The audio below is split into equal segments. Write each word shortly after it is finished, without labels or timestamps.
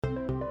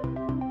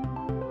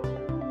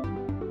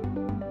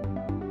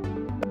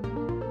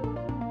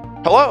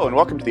Hello, and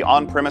welcome to the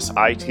On-Premise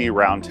IT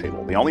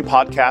Roundtable, the only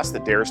podcast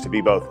that dares to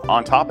be both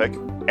on topic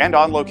and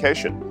on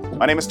location.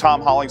 My name is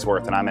Tom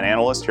Hollingsworth, and I'm an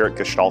analyst here at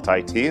Gestalt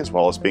IT, as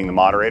well as being the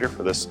moderator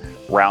for this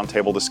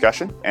roundtable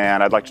discussion.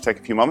 And I'd like to take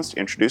a few moments to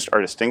introduce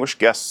our distinguished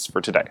guests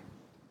for today.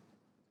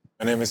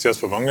 My name is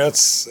Jesper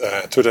Vongetz,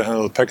 Twitter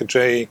handle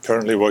PackageA,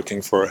 currently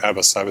working for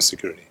Airbus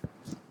Cybersecurity.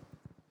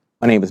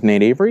 My name is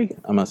Nate Avery.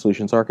 I'm a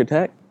solutions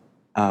architect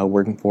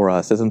working for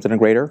a systems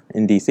integrator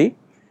in DC.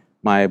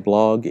 My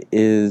blog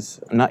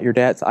is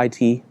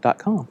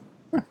notyourdadsIT.com.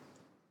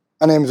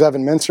 My name is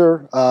Evan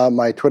Mincer.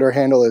 My Twitter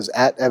handle is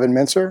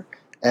 @EvanMincer,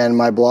 and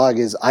my blog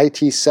is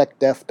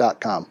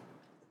itsecdef.com.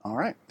 All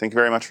right. Thank you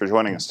very much for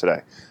joining us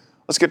today.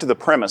 Let's get to the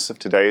premise of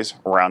today's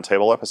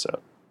roundtable episode.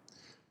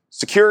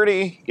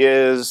 Security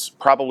is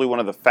probably one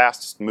of the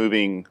fastest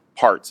moving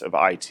parts of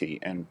IT,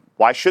 and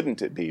why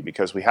shouldn't it be?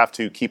 Because we have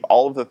to keep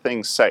all of the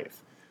things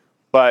safe.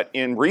 But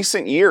in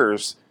recent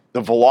years, the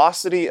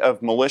velocity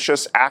of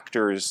malicious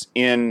actors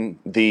in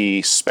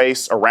the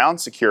space around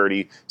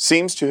security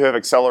seems to have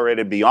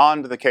accelerated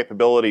beyond the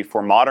capability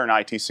for modern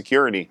IT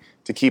security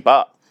to keep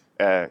up.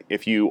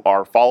 If you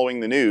are following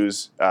the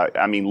news,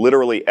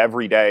 literally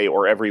every day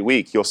or every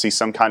week, you'll see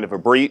some kind of a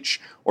breach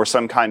or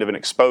some kind of an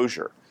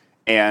exposure.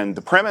 And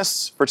the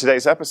premise for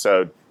today's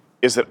episode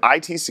is that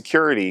IT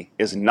security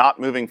is not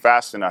moving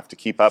fast enough to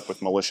keep up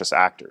with malicious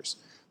actors.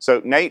 So,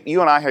 Nate,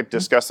 you and I had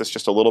discussed this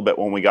just a little bit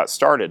when we got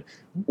started.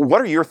 What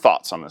are your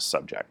thoughts on this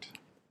subject?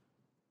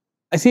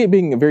 I see it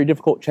being a very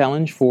difficult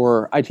challenge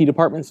for IT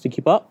departments to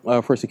keep up,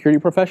 for security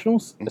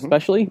professionals,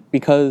 especially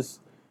because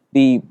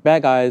the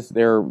bad guys,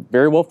 they're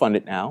very well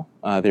funded now.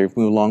 They've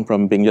moved along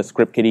from being just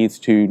script kiddies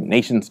to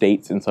nation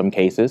states in some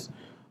cases,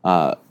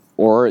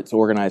 or it's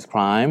organized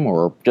crime,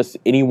 or just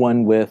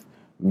anyone with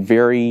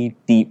very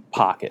deep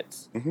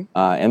pockets.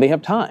 And they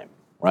have time,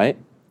 right?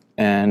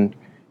 And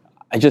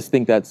I just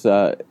think that's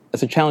a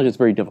challenge that's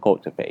very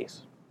difficult to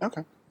face.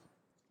 Okay.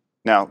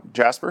 Now,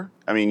 Jasper,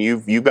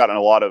 you've gotten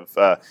a lot of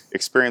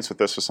experience with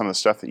this with some of the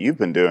stuff that you've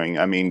been doing.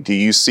 Do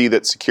you see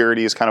that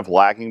security is kind of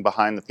lagging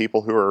behind the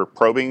people who are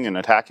probing and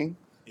attacking?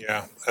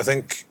 Yeah, I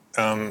think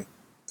I'm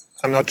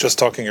not just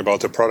talking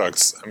about the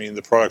products.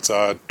 The products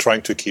are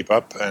trying to keep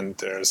up, and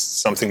there's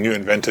something new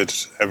invented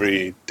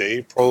every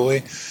day,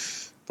 probably.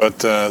 But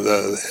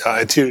the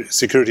IT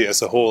security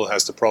as a whole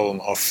has the problem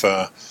of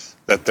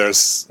that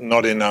there's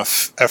not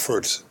enough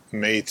effort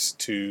made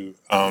to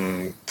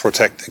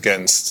protect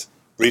against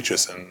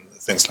breaches and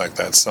things like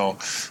that. So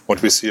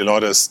what we see a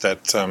lot is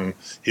that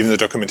even the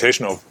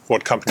documentation of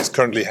what companies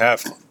currently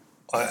have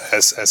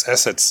as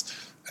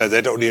assets,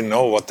 they don't even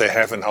know what they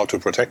have and how to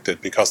protect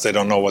it because they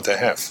don't know what they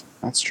have.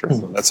 That's true.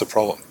 So that's a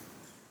problem.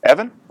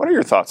 Evan, what are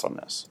your thoughts on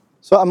this?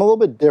 So I'm a little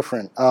bit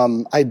different.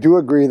 I do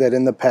agree that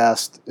in the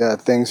past,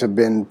 things have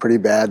been pretty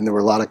bad, and there were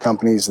a lot of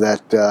companies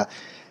that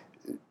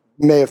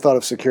may have thought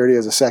of security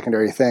as a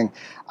secondary thing.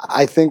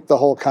 I think the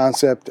whole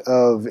concept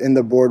of in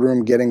the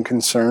boardroom getting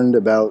concerned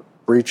about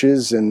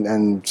breaches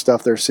and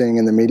stuff they're seeing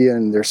in the media,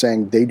 and they're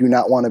saying they do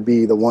not want to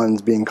be the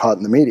ones being caught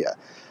in the media.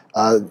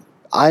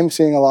 I'm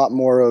seeing a lot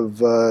more of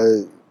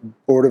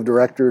board of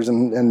directors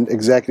and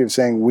executives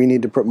saying we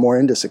need to put more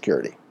into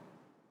security.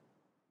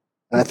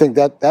 And I think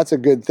that's a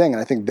good thing,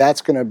 and I think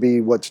that's going to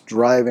be what's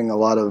driving a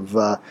lot of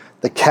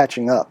the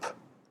catching up.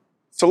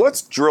 So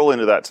let's drill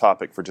into that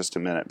topic for just a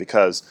minute,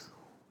 because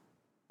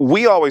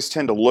we always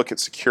tend to look at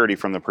security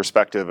from the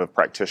perspective of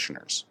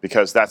practitioners,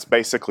 because that's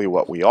basically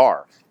what we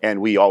are. And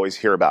we always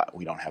hear about,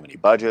 we don't have any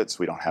budgets,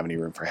 we don't have any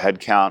room for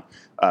headcount,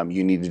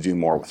 you need to do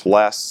more with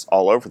less,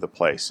 all over the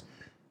place.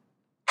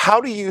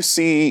 How do you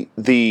see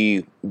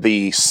the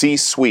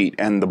C-suite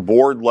and the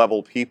board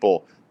level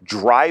people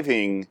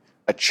driving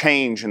a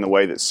change in the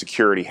way that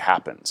security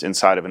happens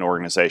inside of an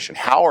organization?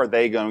 How are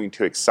they going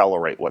to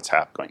accelerate what's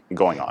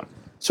going on?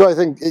 So I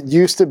think it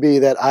used to be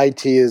that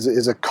IT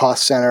is a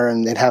cost center,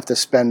 and they'd have to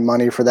spend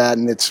money for that,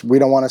 and we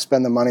don't want to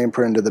spend the money and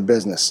put it into the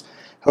business.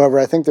 However,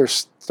 I think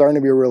there's starting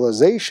to be a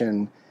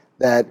realization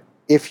that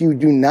if you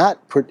do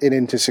not put it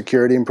into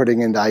security and putting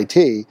it into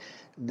IT,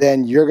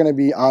 then you're going to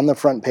be on the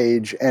front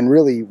page, and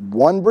really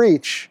one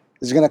breach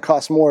is going to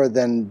cost more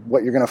than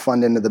what you're going to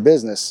fund into the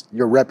business.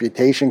 Your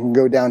reputation can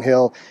go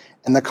downhill,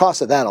 and the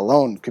cost of that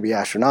alone could be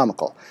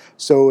astronomical.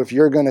 So if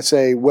you're going to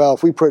say, well,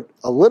 if we put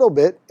a little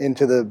bit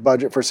into the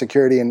budget for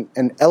security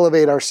and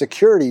elevate our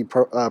security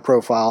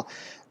profile,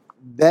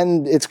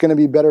 then it's going to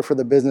be better for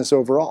the business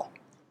overall.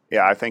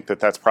 Yeah, I think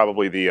that's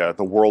probably the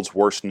world's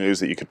worst news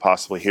that you could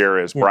possibly hear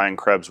is Brian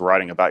Krebs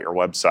writing about your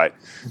website,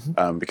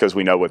 because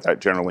we know what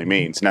that generally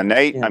means. Now,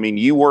 Nate,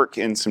 you work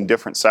in some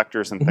different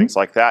sectors and things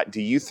like that.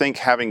 Do you think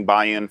having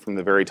buy-in from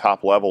the very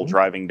top level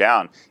driving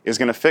down is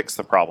going to fix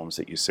the problems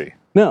that you see?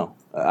 No,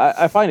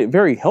 I find it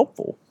very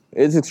helpful.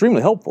 It's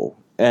extremely helpful,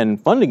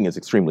 and funding is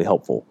extremely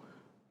helpful.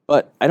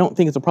 But I don't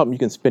think it's a problem you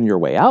can spin your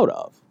way out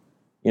of.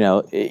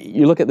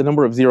 You look at the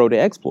number of zero-day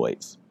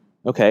exploits.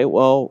 Okay,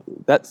 well,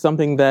 that's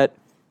something that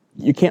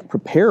you can't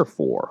prepare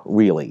for,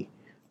 really.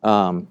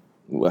 How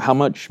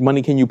much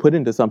money can you put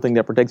into something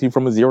that protects you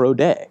from a 0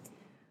 day?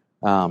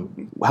 How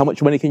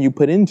much money can you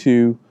put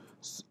into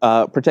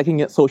protecting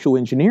against social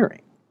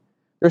engineering.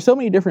 There's so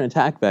many different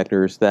attack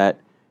vectors that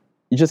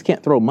you just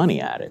can't throw money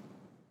at it.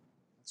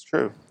 That's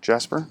true.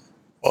 Jasper?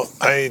 Well,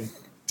 I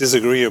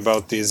disagree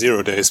about the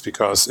 0 days,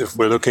 because if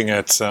we're looking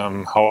at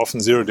how often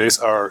 0 days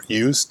are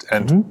used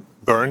and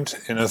burned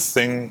in a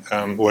thing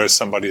where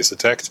somebody is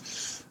attacked,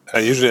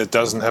 usually it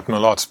doesn't happen a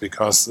lot,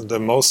 because the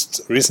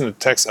most recent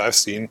attacks I've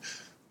seen,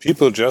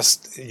 people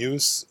just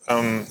use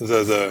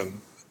the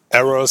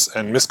errors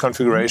and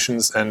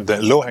misconfigurations and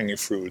the low-hanging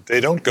fruit.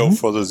 They don't go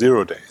for the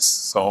 0 days.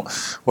 So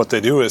what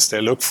they do is they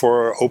look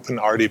for open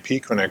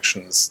RDP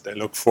connections. They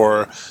look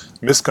for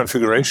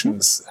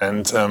misconfigurations.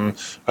 And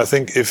I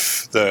think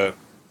if the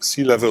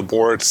C-level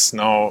boards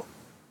now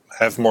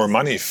have more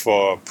money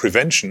for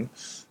prevention,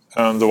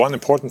 the one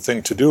important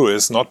thing to do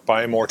is not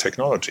buy more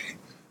technology.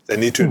 They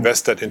need to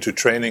invest that into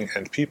training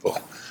and people,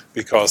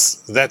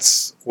 because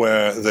that's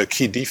where the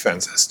key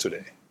defense is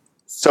today.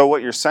 So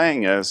what you're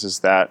saying is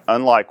that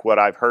unlike what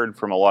I've heard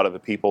from a lot of the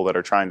people that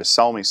are trying to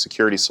sell me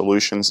security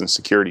solutions and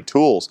security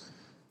tools,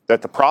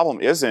 that the problem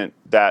isn't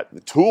that the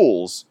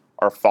tools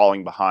are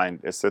falling behind,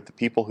 it's that the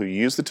people who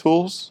use the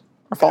tools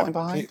are falling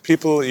behind?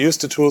 People use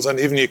the tools, and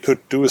even you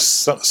could do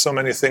so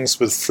many things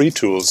with free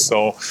tools.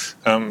 So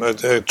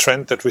a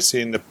trend that we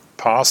see in the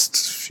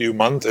past few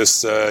months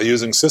is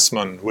using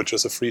Sysmon, which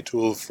is a free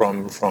tool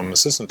from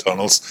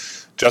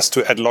sysinternals, just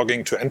to add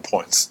logging to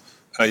endpoints.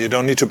 You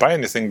don't need to buy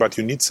anything, but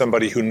you need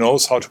somebody who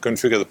knows how to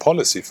configure the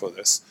policy for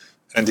this.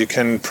 And you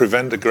can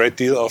prevent a great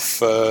deal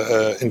of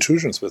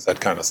intrusions with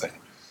that kind of thing.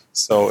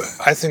 So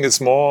I think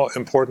it's more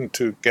important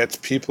to get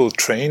people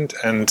trained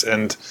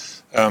and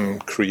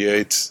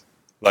create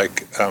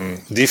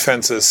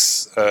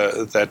defenses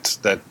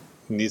that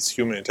needs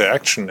human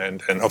interaction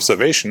and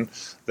observation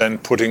than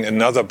putting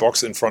another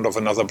box in front of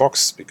another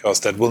box,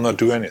 because that will not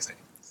do anything.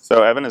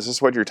 So, Evan, is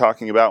this what you're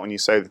talking about when you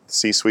say that the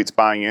C-suite's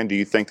buying in? Do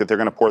you think that they're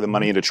going to pour the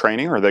money into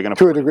training, or are they going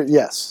to... To a degree,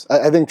 yes.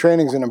 I think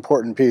training is an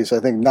important piece. I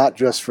think not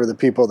just for the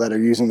people that are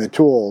using the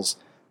tools,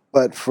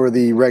 but for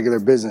the regular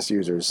business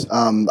users.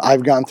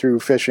 I've gone through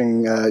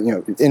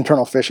phishing,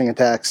 internal phishing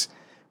attacks,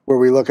 where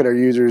we look at our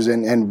users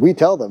and we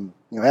tell them,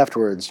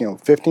 afterwards,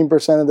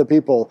 15% of the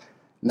people,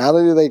 not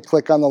only do they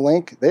click on the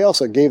link, they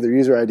also gave their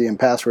user ID and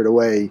password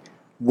away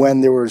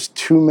when there was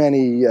too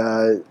many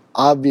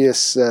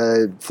obvious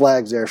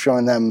flags there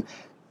showing them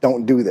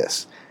don't do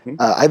this.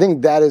 I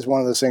think that is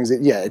one of those things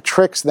that, it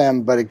tricks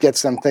them, but it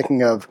gets them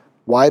thinking of,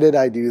 why did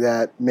I do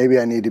that? Maybe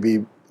I need to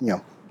be,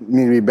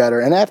 better.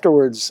 And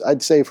afterwards,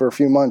 I'd say for a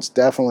few months,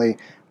 definitely,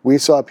 we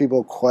saw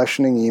people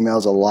questioning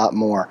emails a lot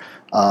more.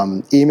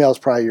 Email's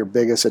probably your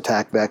biggest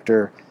attack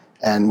vector.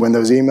 And when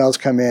those emails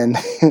come in,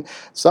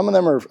 some of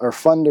them are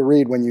fun to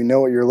read when you know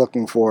what you're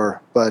looking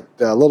for, but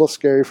a little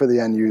scary for the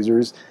end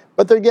users.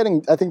 But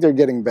I think they're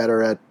getting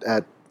better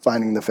at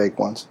finding the fake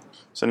ones.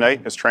 So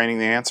Nate, is training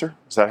the answer?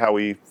 Is that how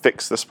we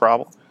fix this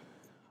problem?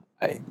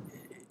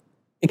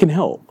 It can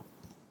help.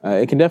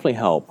 It can definitely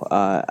help.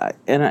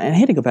 And I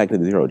hate to go back to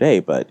the 0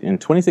 day, but in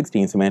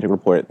 2016, Symantec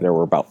reported there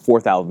were about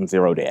 4,000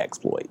 0-day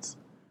exploits,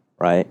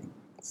 right?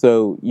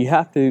 So you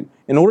have to,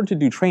 in order to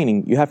do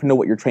training, you have to know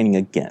what you're training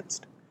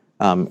against.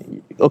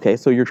 Okay,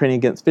 so you're training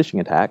against phishing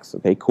attacks.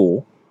 Okay,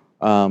 cool.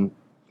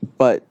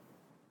 But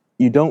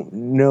you don't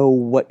know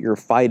what you're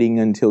fighting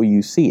until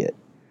you see it.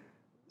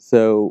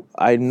 So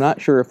I'm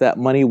not sure if that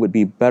money would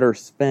be better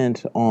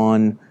spent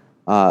on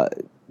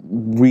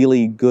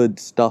really good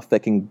stuff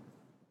that can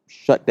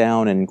shut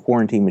down and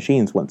quarantine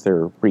machines once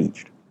they're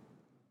breached.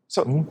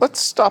 So let's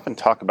stop and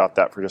talk about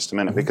that for just a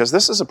minute, because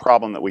this is a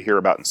problem that we hear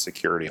about in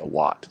security a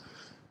lot.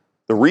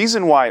 The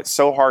reason why it's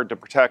so hard to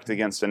protect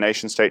against a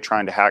nation state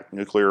trying to hack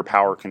nuclear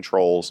power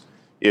controls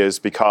is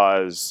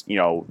because,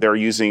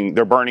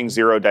 they're burning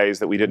 0 days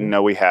that we didn't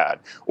know we had.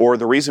 Or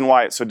the reason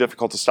why it's so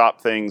difficult to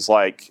stop things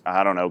like,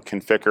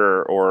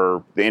 Configure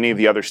or any of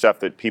the other stuff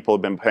that people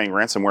have been paying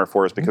ransomware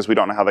for is because we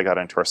don't know how they got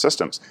into our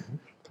systems.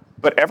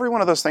 But every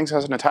one of those things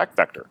has an attack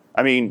vector.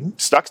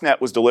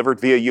 Stuxnet was delivered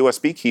via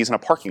USB keys in a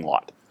parking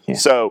lot. Yeah.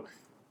 So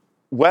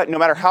no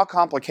matter how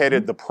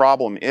complicated the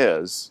problem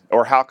is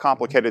or how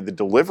complicated the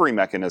delivery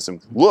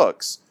mechanism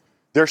looks,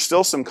 there's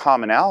still some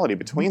commonality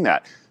between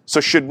that. So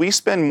should we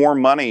spend more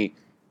money,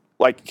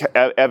 like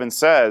Evan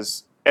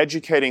says,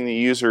 educating the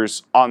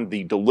users on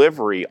the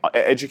delivery,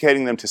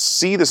 educating them to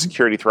see the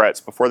security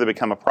threats before they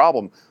become a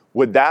problem?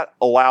 Would that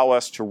allow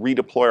us to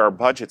redeploy our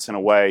budgets in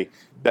a way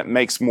that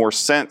makes more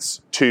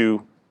sense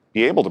to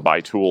be able to buy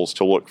tools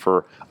to look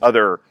for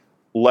other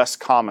less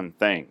common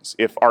things?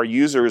 If our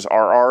users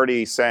are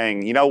already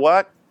saying, you know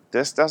what,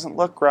 this doesn't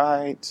look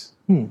right.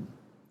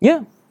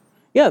 Yeah,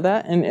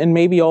 that, and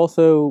maybe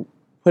also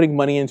putting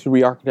money into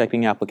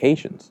re-architecting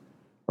applications,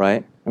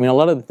 right? A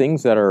lot of the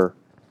things that are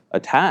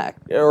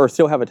attacked or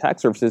still have attack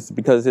surfaces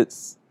because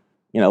it's,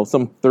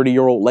 some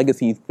 30-year-old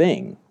legacy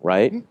thing,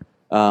 right?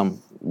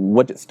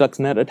 What did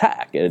Stuxnet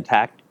attack? It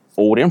attacked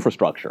old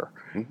infrastructure.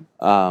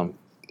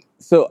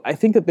 So I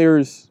think that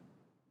there's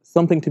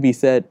something to be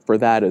said for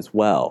that as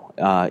well.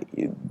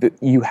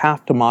 You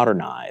have to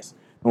modernize.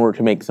 in order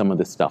to make some of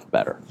this stuff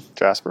better?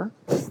 Jasper?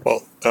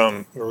 Well,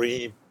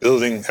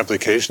 rebuilding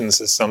applications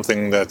is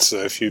something that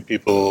a few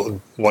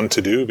people want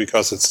to do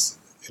because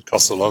it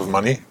costs a lot of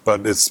money,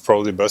 but it's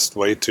probably the best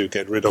way to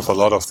get rid of a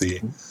lot of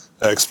the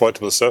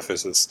exploitable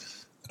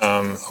surfaces.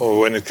 Or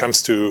when it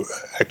comes to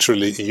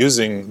actually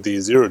using the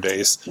 0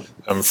 days,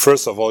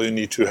 first of all, you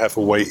need to have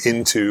a way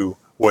into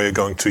where you're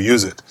going to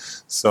use it.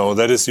 So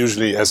that is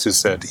usually, as you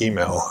said,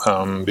 email,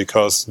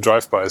 because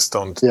drive-bys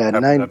don't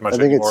happen that much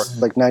anymore.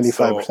 It's like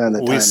 95% of the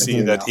time. We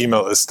see that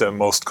email is the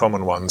most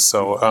common one.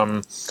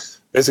 So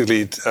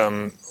basically,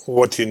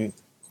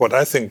 what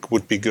I think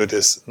would be good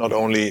is not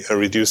only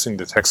reducing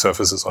the attack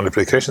surfaces on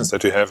applications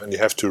that you have, and you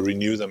have to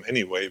renew them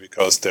anyway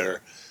because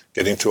they're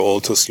getting too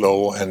old, too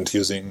slow, and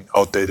using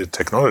outdated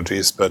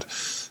technologies, but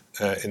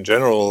in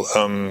general,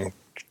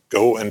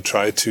 go and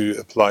try to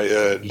apply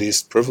a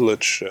least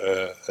privilege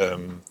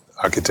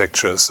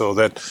architecture so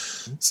that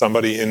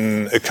somebody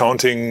in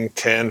accounting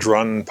can't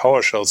run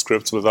PowerShell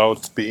scripts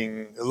without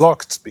being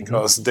locked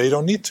because they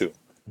don't need to.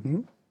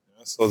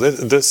 So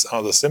these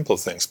are the simple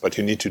things, but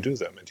you need to do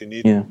them, and you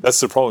need. That's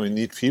the problem. You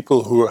need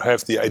people who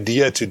have the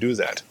idea to do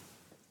that.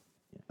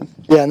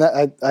 Yeah, and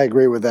I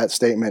agree with that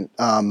statement.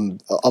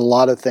 A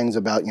lot of things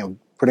about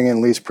putting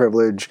in least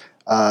privilege.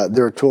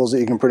 There are tools that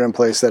you can put in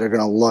place that are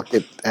going to look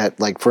at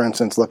like, for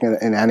instance, looking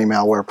at an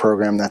anti-malware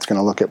program that's going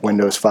to look at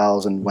Windows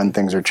files and when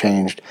things are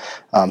changed.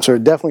 So there are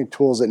definitely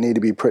tools that need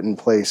to be put in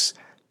place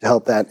to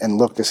help that and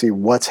look to see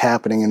what's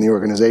happening in the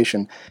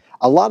organization.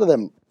 A lot of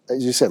them,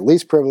 as you said,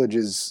 least privilege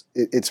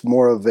it's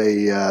more of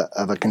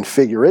a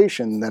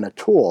configuration than a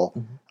tool.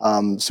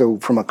 So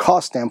from a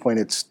cost standpoint,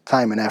 it's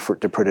time and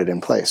effort to put it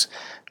in place.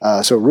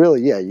 So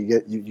really,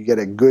 you get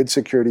a good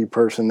security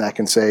person that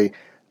can say,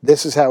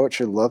 this is how it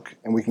should look,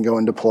 and we can go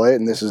and deploy it.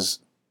 And this is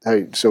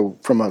so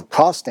from a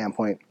cost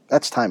standpoint,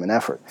 that's time and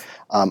effort.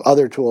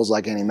 Other tools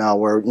like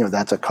anti-malware,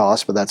 that's a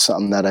cost, but that's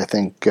something that I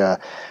think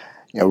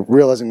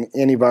realizing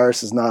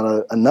antivirus is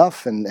not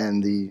enough,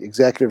 and the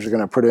executives are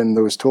going to put in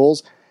those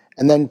tools,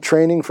 and then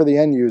training for the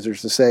end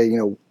users to say,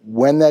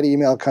 when that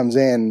email comes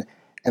in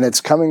and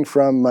it's coming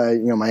from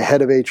my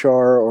head of HR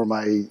or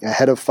my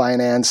head of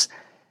finance.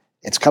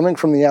 It's coming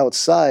from the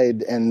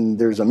outside, and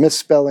there's a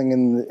misspelling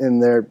in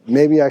there.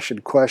 Maybe I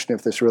should question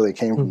if this really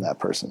came from that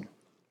person.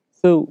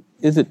 So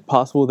is it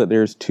possible that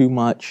there's too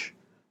much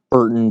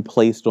burden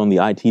placed on the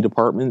IT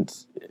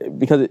departments?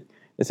 Because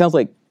it sounds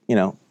like,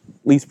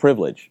 least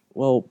privilege.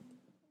 Well,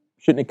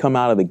 shouldn't it come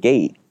out of the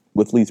gate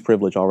with least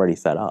privilege already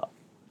set up?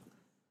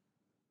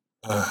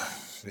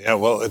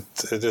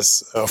 It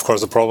is, of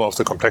course, a problem of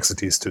the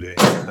complexities today.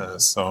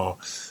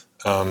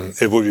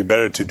 It would be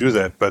better to do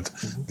that, but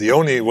the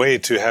only way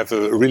to have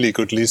a really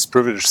good least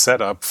privilege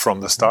setup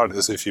from the start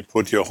is if you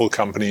put your whole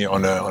company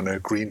on a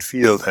green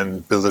field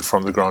and build it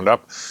from the ground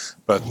up.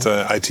 But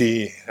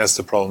IT has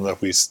the problem that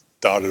we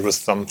started with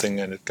something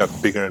and it got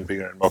bigger and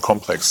bigger and more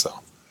complex. So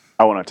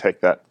I want to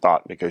take that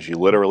thought because you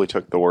literally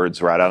took the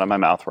words right out of my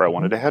mouth where I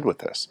wanted to head with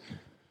this.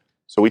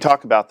 So we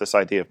talk about this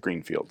idea of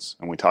greenfields,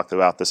 and we talked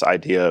about this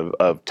idea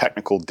of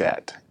technical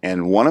debt.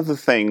 And one of the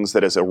things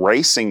that is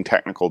erasing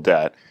technical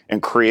debt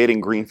and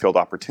creating greenfield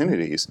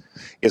opportunities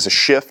is a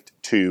shift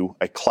to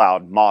a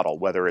cloud model,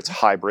 whether it's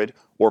hybrid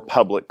or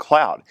public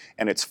cloud.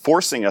 And it's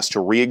forcing us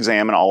to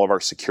re-examine all of our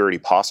security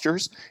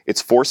postures.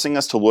 It's forcing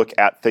us to look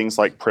at things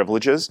like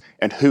privileges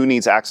and who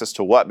needs access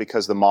to what,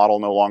 because the model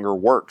no longer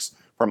works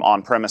from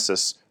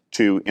on-premises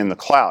to in the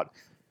cloud.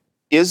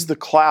 Is the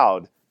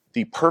cloud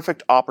the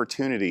perfect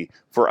opportunity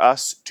for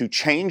us to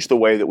change the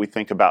way that we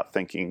think about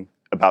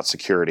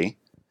security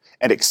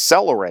and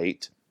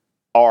accelerate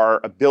our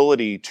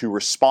ability to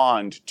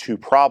respond to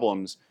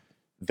problems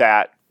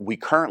that we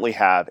currently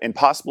have and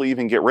possibly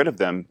even get rid of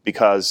them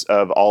because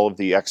of all of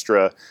the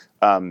extra,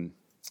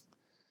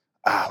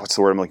 what's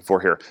the word I'm looking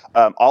for here?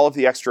 All of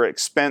the extra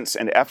expense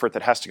and effort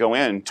that has to go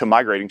into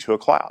migrating to a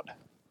cloud.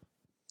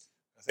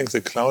 I think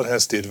the cloud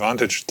has the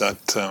advantage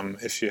that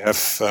if you have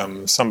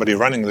somebody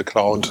running the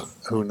cloud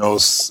who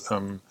knows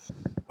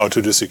how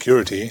to do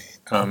security,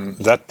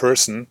 that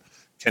person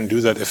can do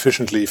that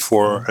efficiently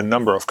for a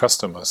number of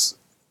customers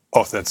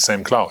of that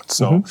same cloud.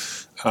 So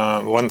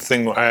one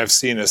thing I have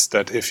seen is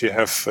that if you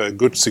have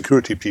good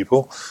security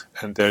people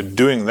and they're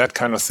doing that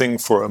kind of thing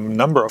for a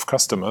number of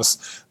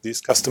customers,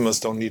 these customers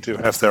don't need to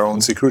have their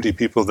own security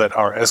people that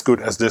are as good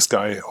as this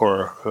guy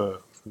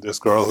or this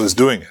girl who's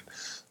doing it.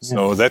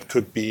 So that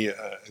could be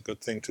a good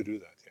thing to do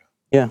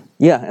that,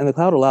 Yeah, and the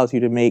cloud allows you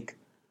to make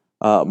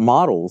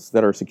models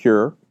that are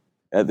secure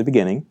at the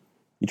beginning.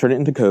 You turn it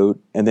into code,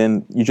 and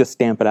then you just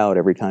stamp it out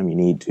every time you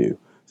need to.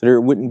 So there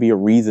wouldn't be a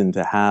reason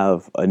to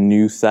have a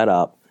new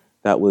setup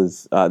that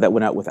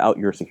went out without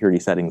your security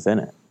settings in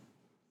it.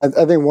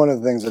 I think one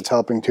of the things that's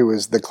helping too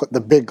is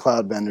the big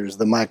cloud vendors,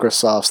 the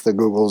Microsofts, the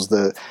Googles,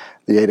 the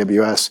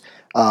AWS.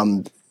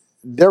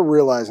 they're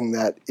realizing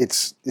that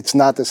it's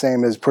not the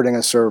same as putting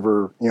a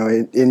server,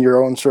 in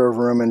your own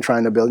server room and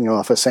trying to build,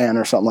 off a SAN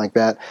or something like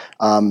that.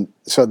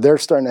 So they're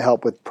starting to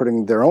help with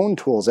putting their own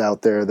tools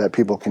out there that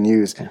people can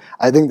use. Yeah.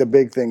 I think the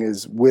big thing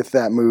is with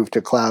that move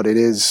to cloud, it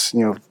is,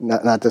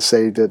 not to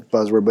say the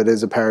buzzword, but it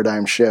is a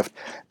paradigm shift,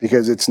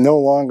 because it's no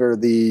longer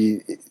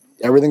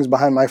everything's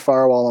behind my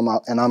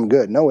firewall and I'm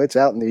good. No, it's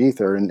out in the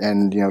ether,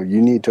 and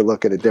you need to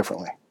look at it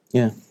differently.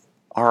 Yeah.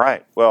 All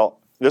right. Well,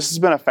 this has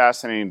been a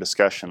fascinating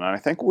discussion, and I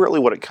think really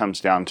what it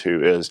comes down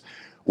to is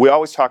we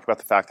always talk about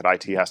the fact that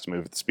IT has to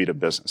move at the speed of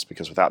business,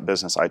 because without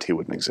business, IT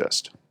wouldn't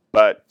exist.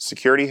 But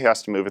security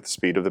has to move at the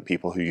speed of the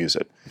people who use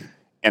it.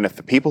 And if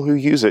the people who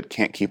use it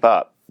can't keep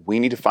up, we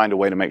need to find a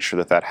way to make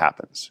sure that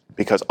happens.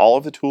 Because all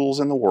of the tools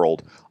in the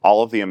world,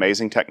 all of the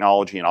amazing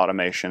technology and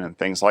automation and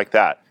things like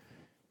that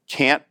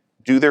can't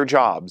do their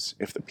jobs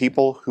if the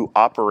people who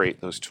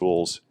operate those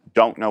tools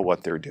don't know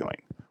what they're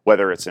doing,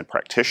 whether it's a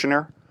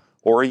practitioner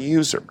or a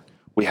user.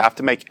 We have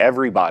to make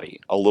everybody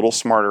a little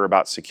smarter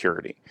about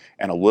security,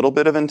 and a little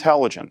bit of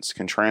intelligence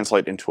can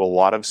translate into a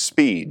lot of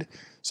speed,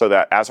 so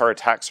that as our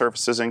attack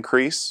surfaces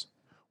increase,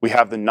 we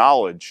have the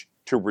knowledge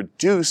to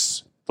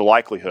reduce the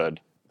likelihood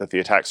that the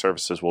attack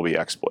surfaces will be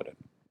exploited.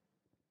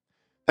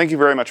 Thank you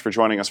very much for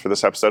joining us for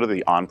this episode of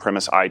the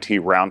On-Premise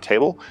IT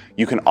Roundtable.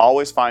 You can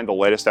always find the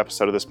latest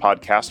episode of this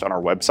podcast on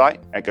our website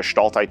at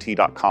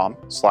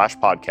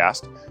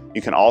gestaltit.com/podcast.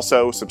 You can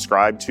also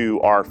subscribe to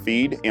our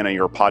feed in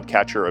your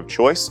podcatcher of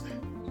choice.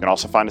 You can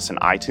also find us in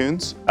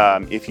iTunes.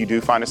 If you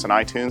do find us in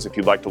iTunes, if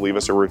you'd like to leave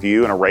us a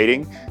review and a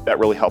rating, that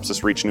really helps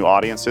us reach new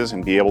audiences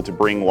and be able to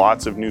bring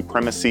lots of new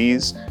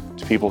premises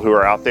to people who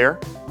are out there.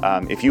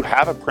 If you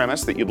have a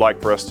premise that you'd like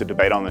for us to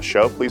debate on the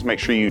show, please make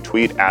sure you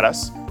tweet at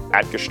us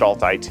at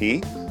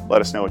GestaltIT.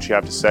 Let us know what you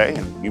have to say,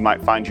 and you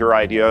might find your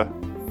idea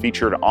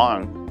featured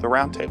on the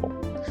roundtable.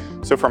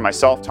 So for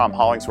myself, Tom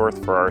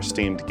Hollingsworth, for our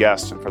esteemed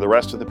guests, and for the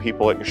rest of the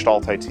people at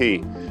Gestalt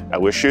IT, I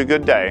wish you a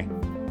good day,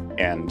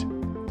 and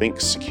think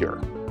secure.